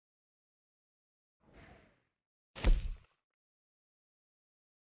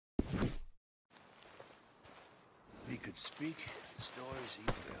speak, the stories he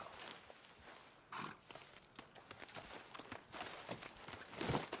will.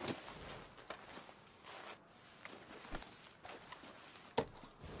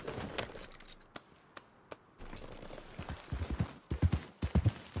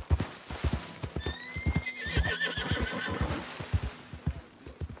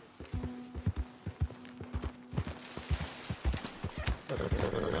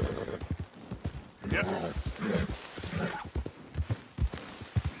 Yeah.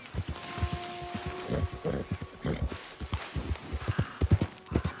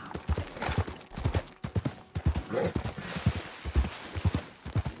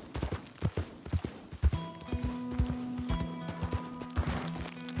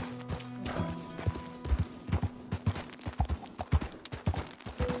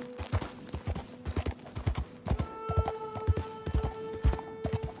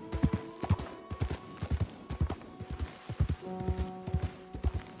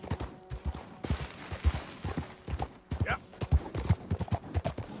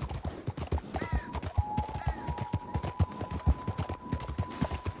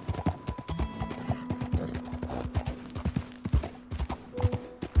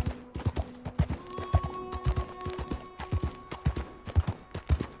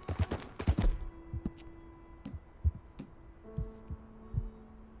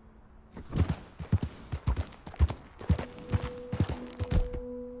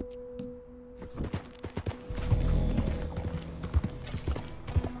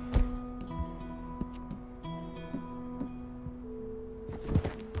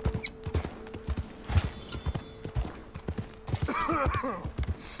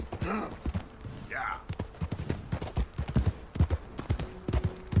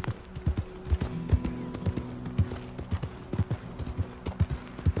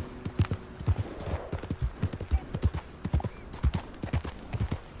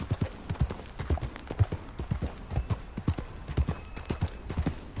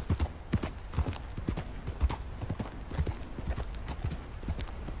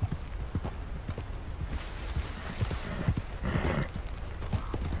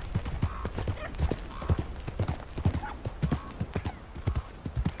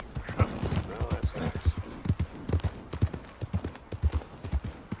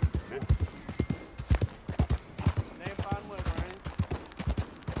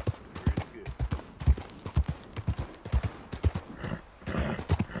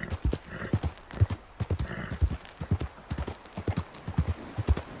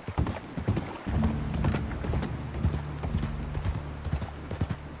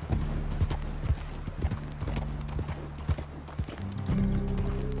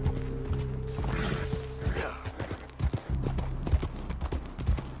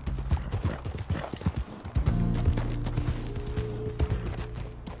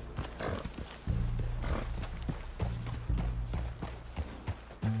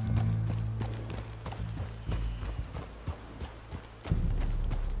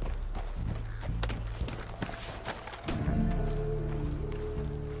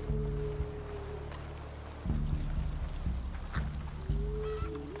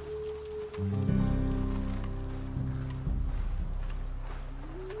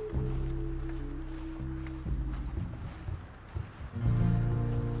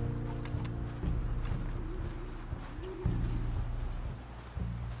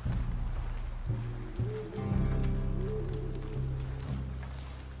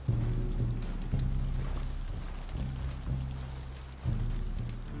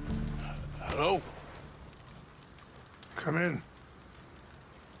 Hello? Come in.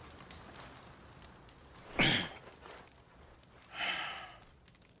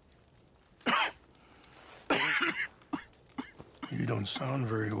 You don't sound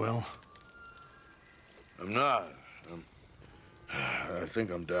very well. I'm not. I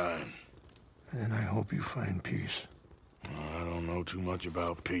think I'm dying. And I hope you find peace. I don't know too much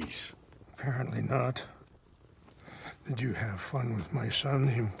about peace. Apparently not. Did you have fun with my son,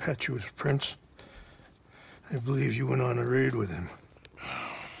 the impetuous prince? I believe you went on a raid with him.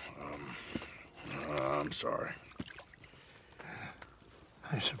 I'm sorry.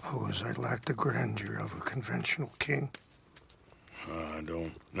 I suppose I lack the grandeur of a conventional king. I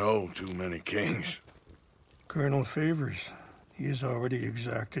don't know too many kings. Colonel Favors, he has already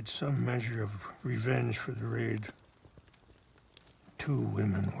exacted some measure of revenge for the raid. 2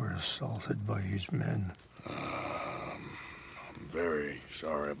 women were assaulted by his men. I'm very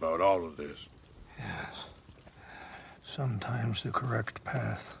sorry about all of this. Yes. Sometimes the correct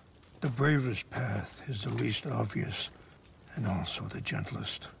path, the bravest path, is the least obvious, and also the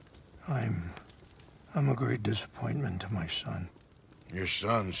gentlest. I'm I'm a great disappointment to my son. Your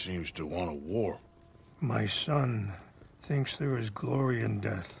son seems to want a war. My son thinks there is glory in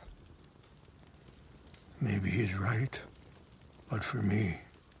death. Maybe he's right, but for me,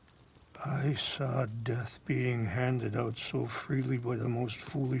 I saw death being handed out so freely by the most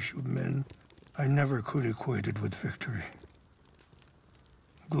foolish of men, I never could equate it with victory.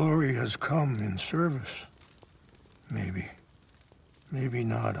 Glory has come in service. Maybe. Maybe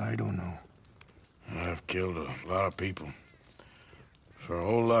not, I don't know. I've killed a lot of people. For a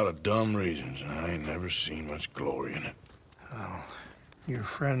whole lot of dumb reasons, and I ain't never seen much glory in it. Oh, your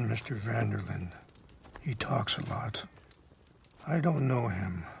friend, Mr. Van der Linde. He talks a lot. I don't know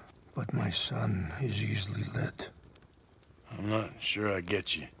him, but my son is easily led. I'm not sure I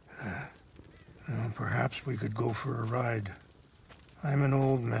get you. Well, perhaps we could go for a ride. I'm an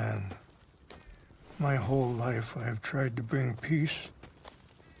old man. My whole life I have tried to bring peace.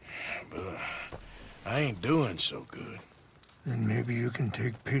 But I ain't doing so good. Then maybe you can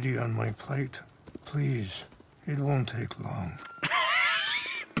take pity on my plight. Please, it won't take long.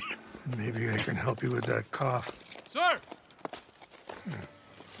 And maybe I can help you with that cough. Sir!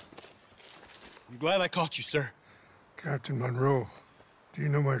 I'm glad I caught you, sir. Captain Monroe, do you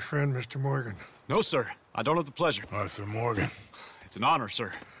know my friend, Mr. Morgan? No, sir. I don't have the pleasure. Arthur Morgan. It's an honor,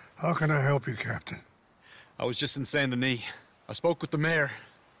 sir. How can I help you, Captain? I was just in Saint Denis. I spoke with the mayor.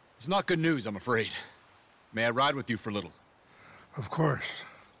 It's not good news, I'm afraid. May I ride with you for a little? Of course.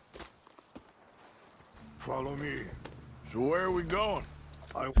 Follow me. So where are we going?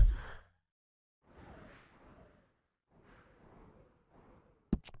 I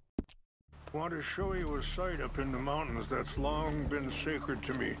want to show you a site up in the mountains that's long been sacred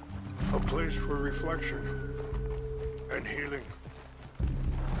to me. A place for reflection and healing.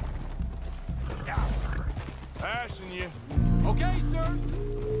 Passing you. Okay, sir.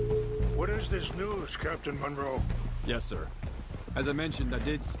 What is this news, Captain Monroe? Yes, sir. As I mentioned, I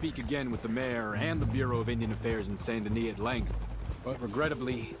did speak again with the mayor and the Bureau of Indian Affairs in Saint Denis at length. But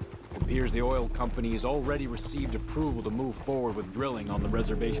regrettably, it appears the oil company has already received approval to move forward with drilling on the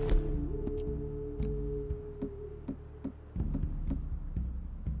reservation.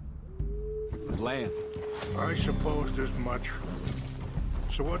 His land. I supposed as much.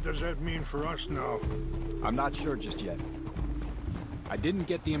 So what does that mean for us now? I'm not sure just yet. I didn't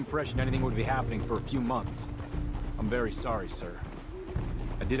get the impression anything would be happening for a few months. I'm very sorry, sir.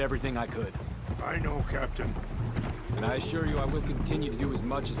 I did everything I could. I know, Captain. And I assure you I will continue to do as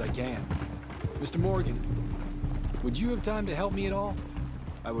much as I can. Mr. Morgan, would you have time to help me at all?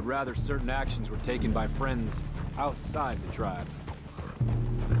 I would rather certain actions were taken by friends outside the tribe.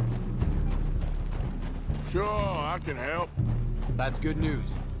 Sure, I can help. That's good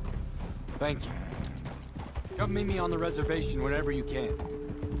news. Thank you. Come meet me on the reservation whenever you can.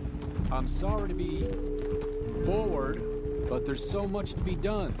 I'm sorry to be forward, but there's so much to be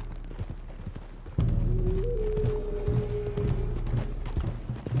done.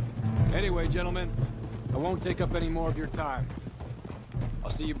 Anyway, gentlemen, I won't take up any more of your time. I'll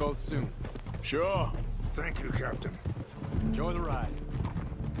see you both soon. Sure. Thank you, Captain. Enjoy the ride.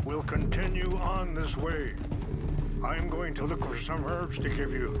 We'll continue on this way. I'm going to look for some herbs to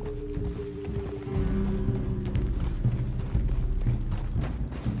give you.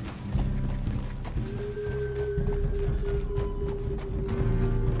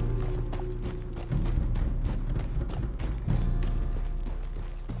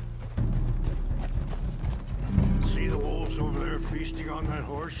 See the wolves over there feasting on that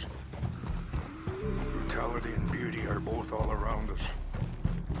horse? Brutality and beauty are both all around us.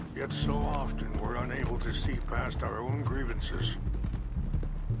 Yet so often we're unable to see past our own grievances.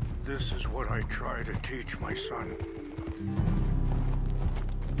 This is what I try to teach my son.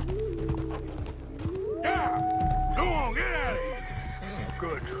 Yeah! Go on, get out of here!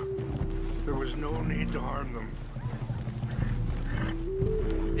 Good. There was no need to harm them.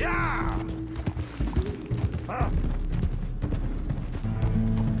 Yeah!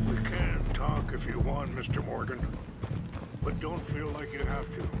 We can talk if you want, Mr. Morgan. But don't feel like you have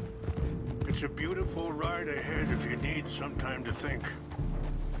to. It's a beautiful ride ahead if you need some time to think.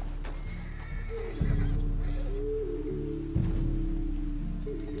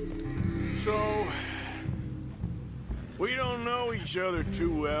 So, we don't know each other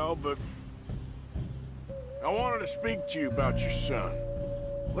too well, but I wanted to speak to you about your son.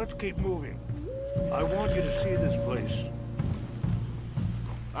 Let's keep moving. I want you to see this place.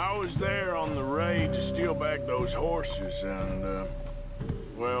 I was there on the raid to steal back those horses, and,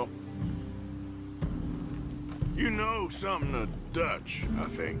 well, you know something of Dutch, I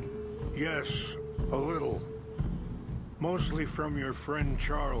think. Yes, a little. Mostly from your friend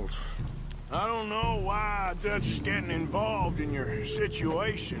Charles. I don't know why Dutch is getting involved in your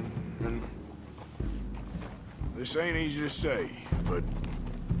situation, and this ain't easy to say, but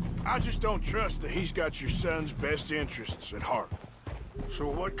I just don't trust that he's got your son's best interests at heart. So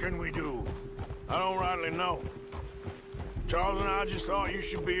what can we do? I don't rightly know. Charles and I just thought you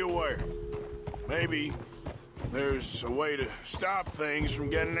should be aware. Maybe there's a way to stop things from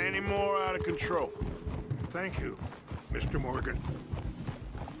getting any more out of control. Thank you, Mr. Morgan.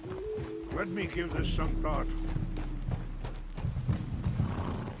 Let me give this some thought.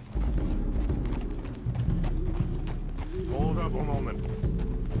 Hold up a moment.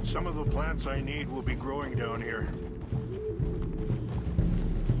 Some of the plants I need will be growing down here.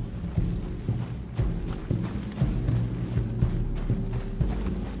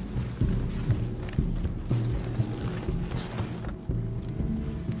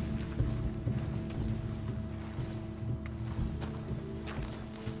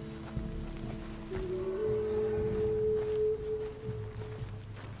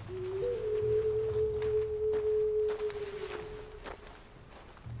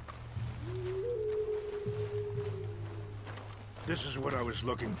 This is what I was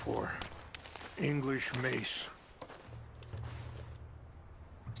looking for. English mace.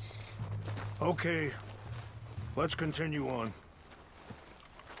 Okay, let's continue on.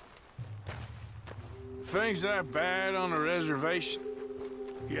 Things that bad on the reservation?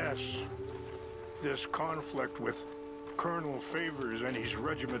 Yes. This conflict with Colonel Favors and his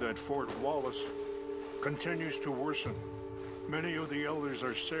regiment at Fort Wallace continues to worsen. Many of the elders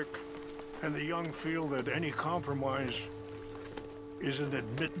are sick, and the young feel that any compromise is an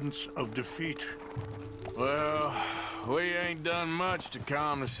admittance of defeat. Well, we ain't done much to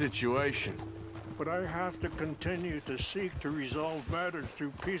calm the situation. But I have to continue to seek to resolve matters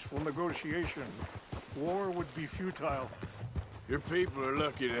through peaceful negotiation. War would be futile. Your people are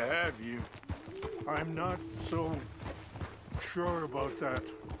lucky to have you. I'm not so sure about that.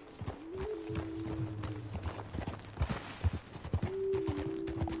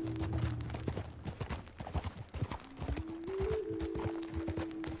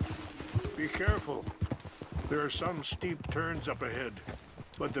 Be careful. There are some steep turns up ahead,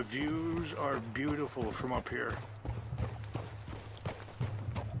 but the views are beautiful from up here.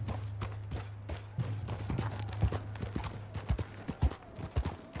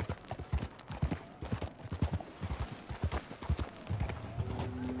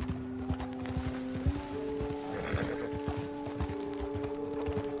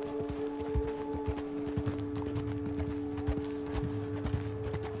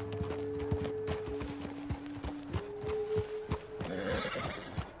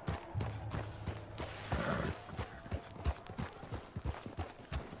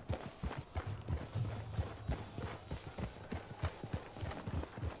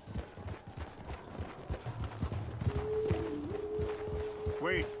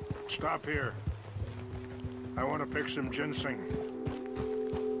 Wait, stop here. I want to pick some ginseng.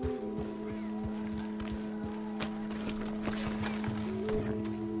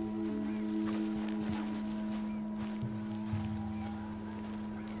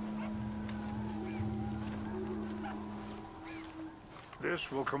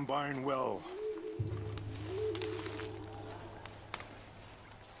 This will combine well.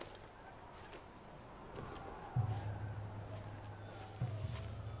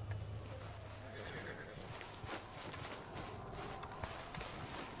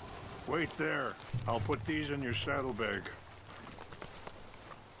 Wait there. I'll put these in your saddlebag.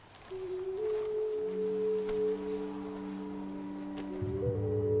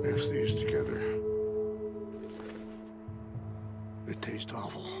 Mix these together. It tastes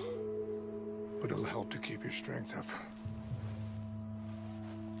awful, but it'll help to keep your strength up.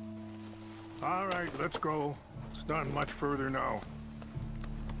 All right, let's go. It's not much further now.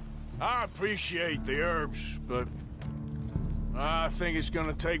 I appreciate the herbs, but I think it's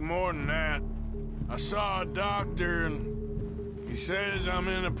gonna take more than that. I saw a doctor and he says I'm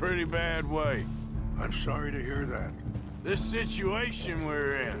in a pretty bad way. I'm sorry to hear that. This situation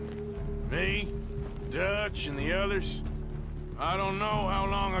we're in, me, Dutch, and the others, I don't know how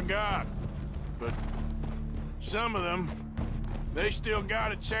long I got, but some of them, they still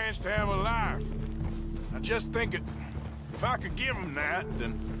got a chance to have a life. I just think if I could give them that,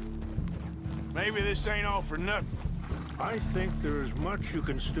 then maybe this ain't all for nothing. I think there is much you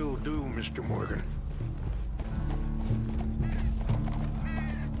can still do, Mr. Morgan.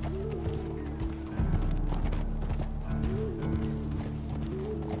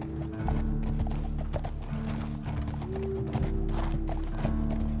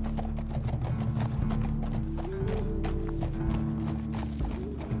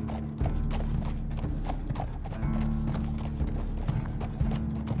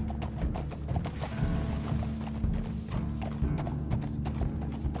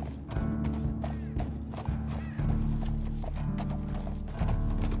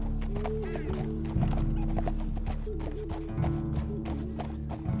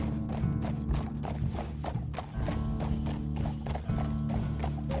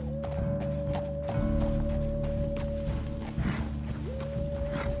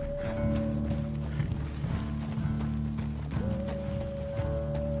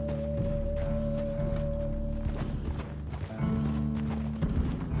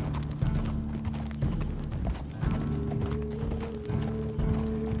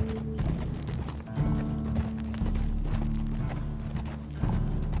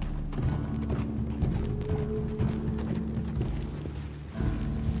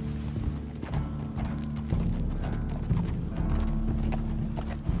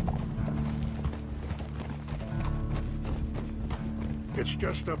 It's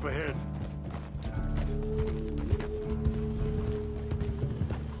just up ahead.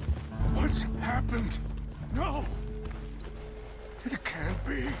 What's happened? No! It can't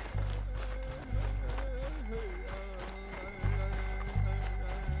be.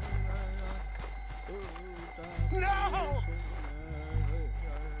 No!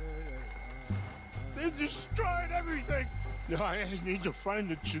 They destroyed everything! I need to find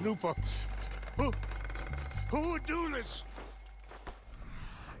the Chanupa. Who would do this?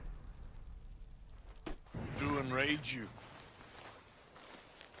 Do enrage you.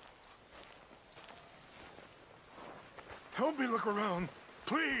 Help me look around,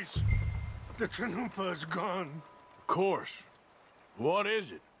 please. The Chanupa is gone. Of course. What is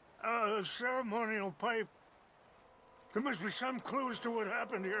it? A ceremonial pipe. There must be some clues to what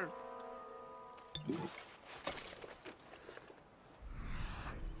happened here.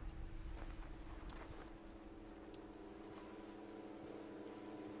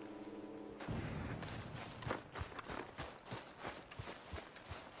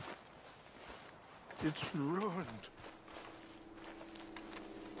 It's ruined.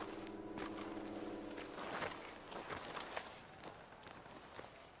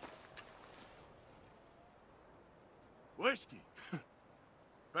 Whiskey.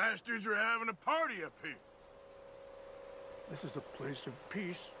 Bastards are having a party up here. This is a place of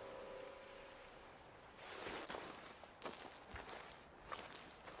peace.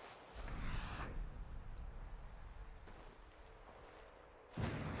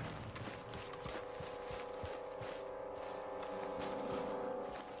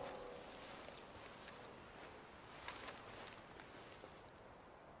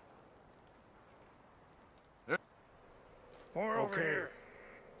 More over here.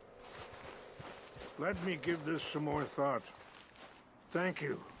 Let me give this some more thought. Thank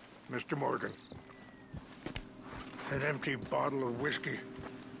you, Mr. Morgan. An empty bottle of whiskey.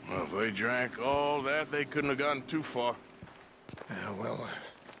 Well, if they drank all that, they couldn't have gotten too far. Yeah, well,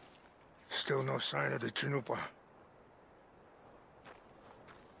 still no sign of the Chanupa.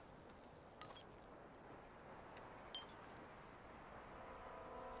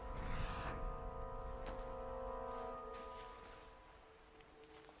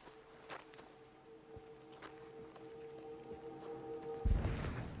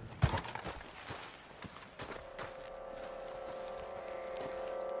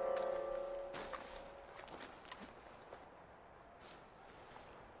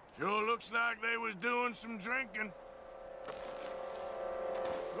 Sure looks like they was doing some drinking.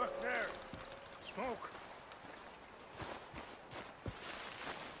 Look there. Smoke.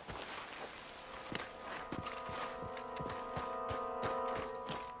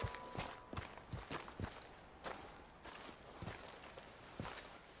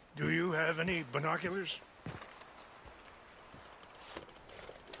 Do you have any binoculars?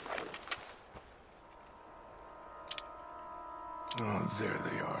 Oh, there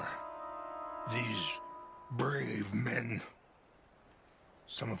they are. These brave men.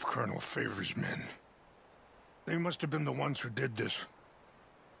 Some of Colonel Favor's men. They must have been the ones who did this.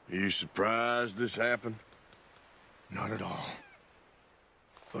 Are you surprised this happened? Not at all.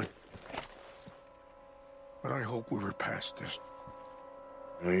 But I hope we were past this.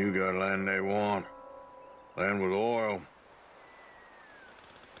 Well, you got land they want. Land with oil.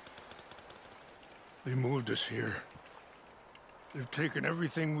 They moved us here. They've taken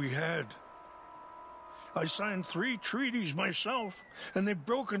everything we had. I signed 3 treaties myself, and they've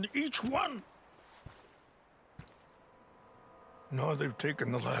broken each one. Now they've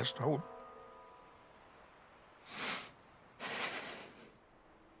taken the last hope.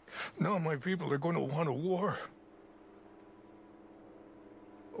 Now my people are going to want a war.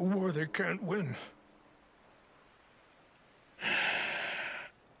 A war they can't win.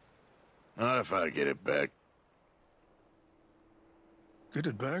 Not if I get it back. Get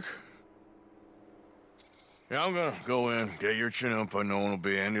it back? Yeah, I'm gonna go in, get your Chanupa, no one will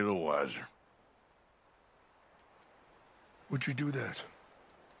be any the wiser. Would you do that?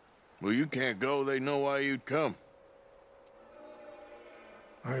 Well, you can't go, they know why you'd come.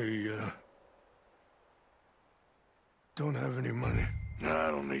 I, don't have any money. No, I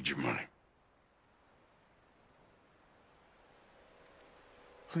don't need your money.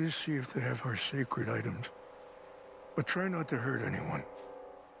 Please see if they have our sacred items. But try not to hurt anyone.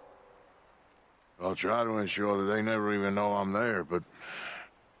 I'll try to ensure that they never even know I'm there, but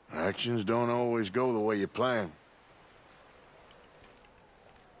actions don't always go the way you plan.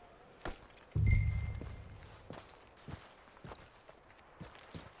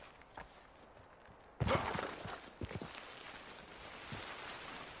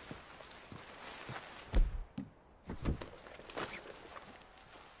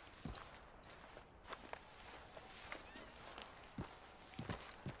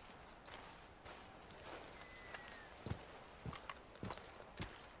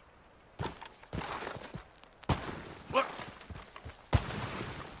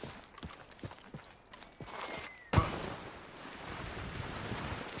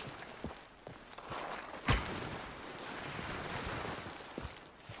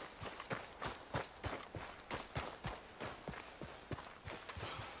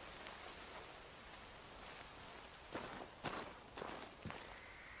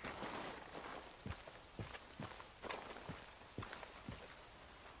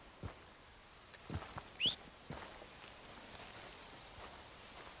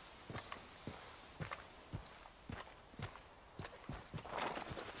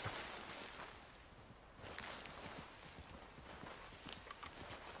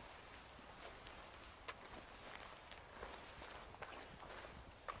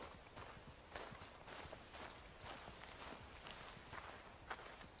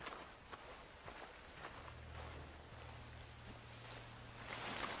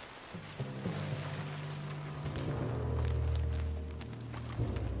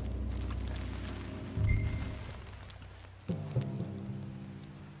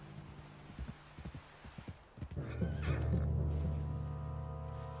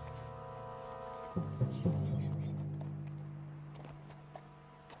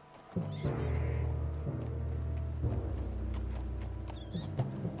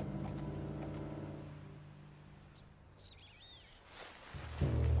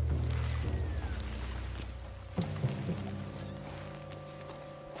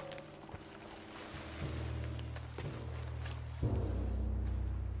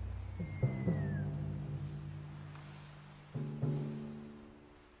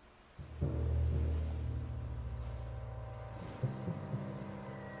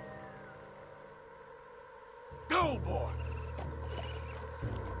 boy.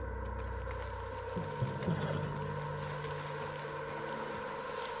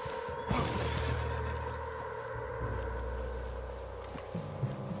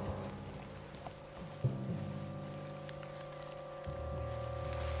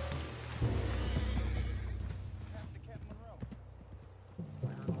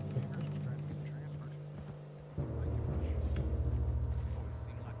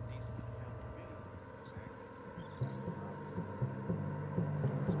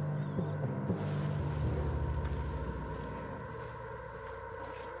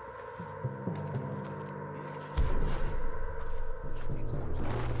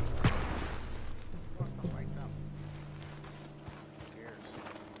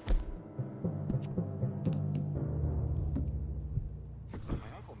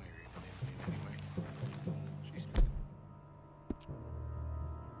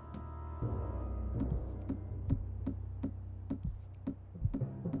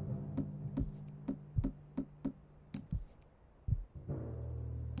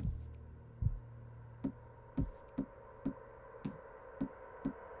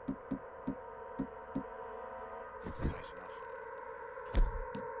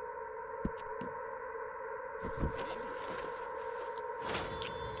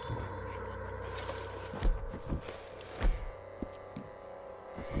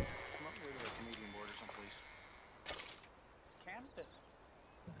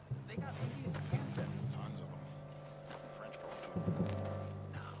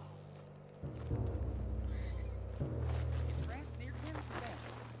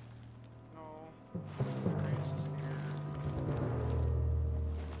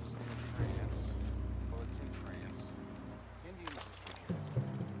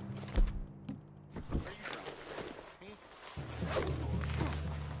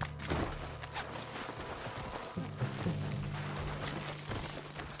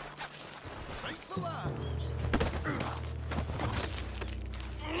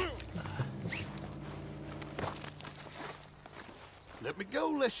 Let me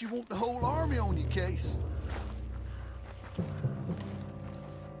go unless you want the whole army on your case.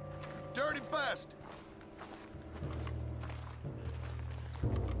 Dirty bastard!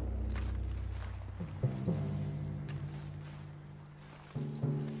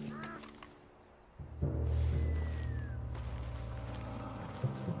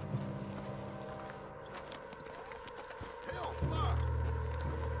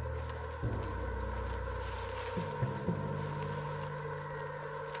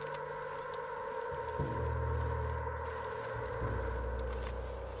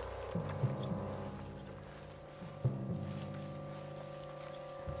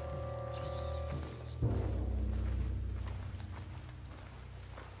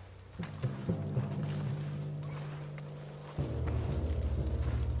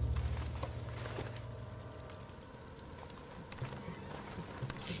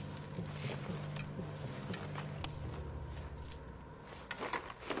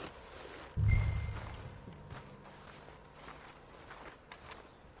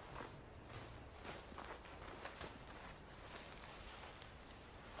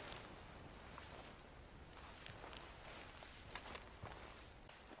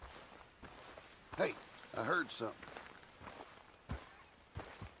 Hey, I heard something.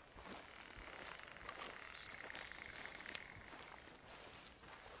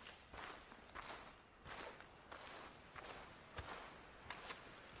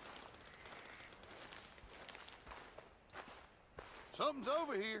 Something's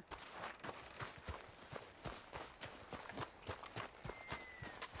over here.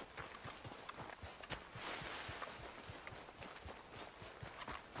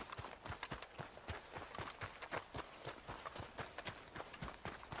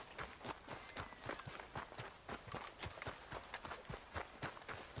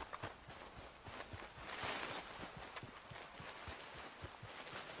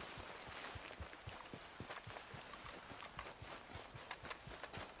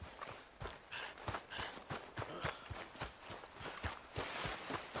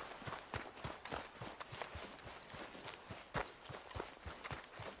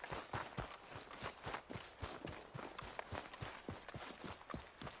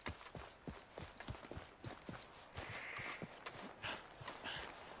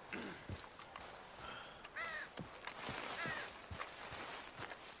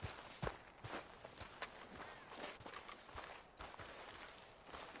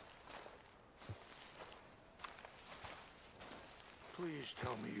 Please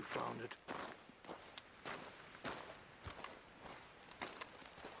tell me you found it.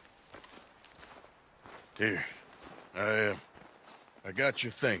 Here. I got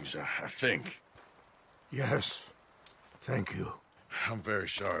your things, I think. Yes. Thank you. I'm very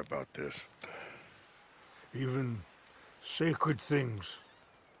sorry about this. Even sacred things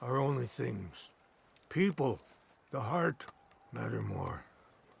are only things. People, the heart, matter more.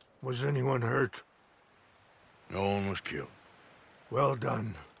 Was anyone hurt? No one was killed. Well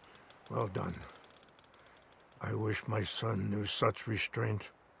done. Well done. I wish my son knew such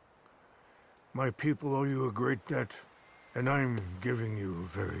restraint. My people owe you a great debt, and I'm giving you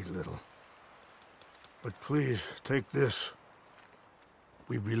very little. But please, take this.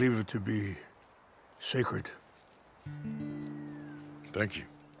 We believe it to be sacred. Thank you.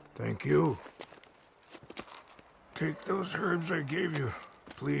 Thank you. Take those herbs I gave you,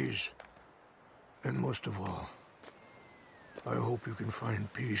 please. And most of all, I hope you can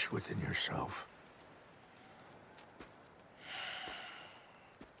find peace within yourself.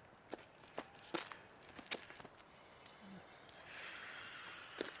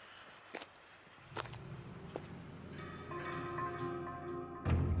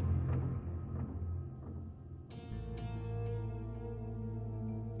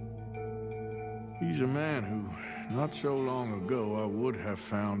 He's a man who, not so long ago, I would have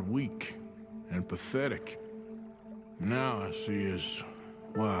found weak and pathetic. Now I see as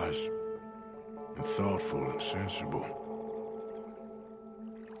wise and thoughtful and sensible.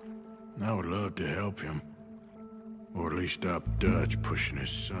 I would love to help him, or at least stop Dutch pushing his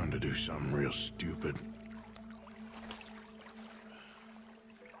son to do something real stupid.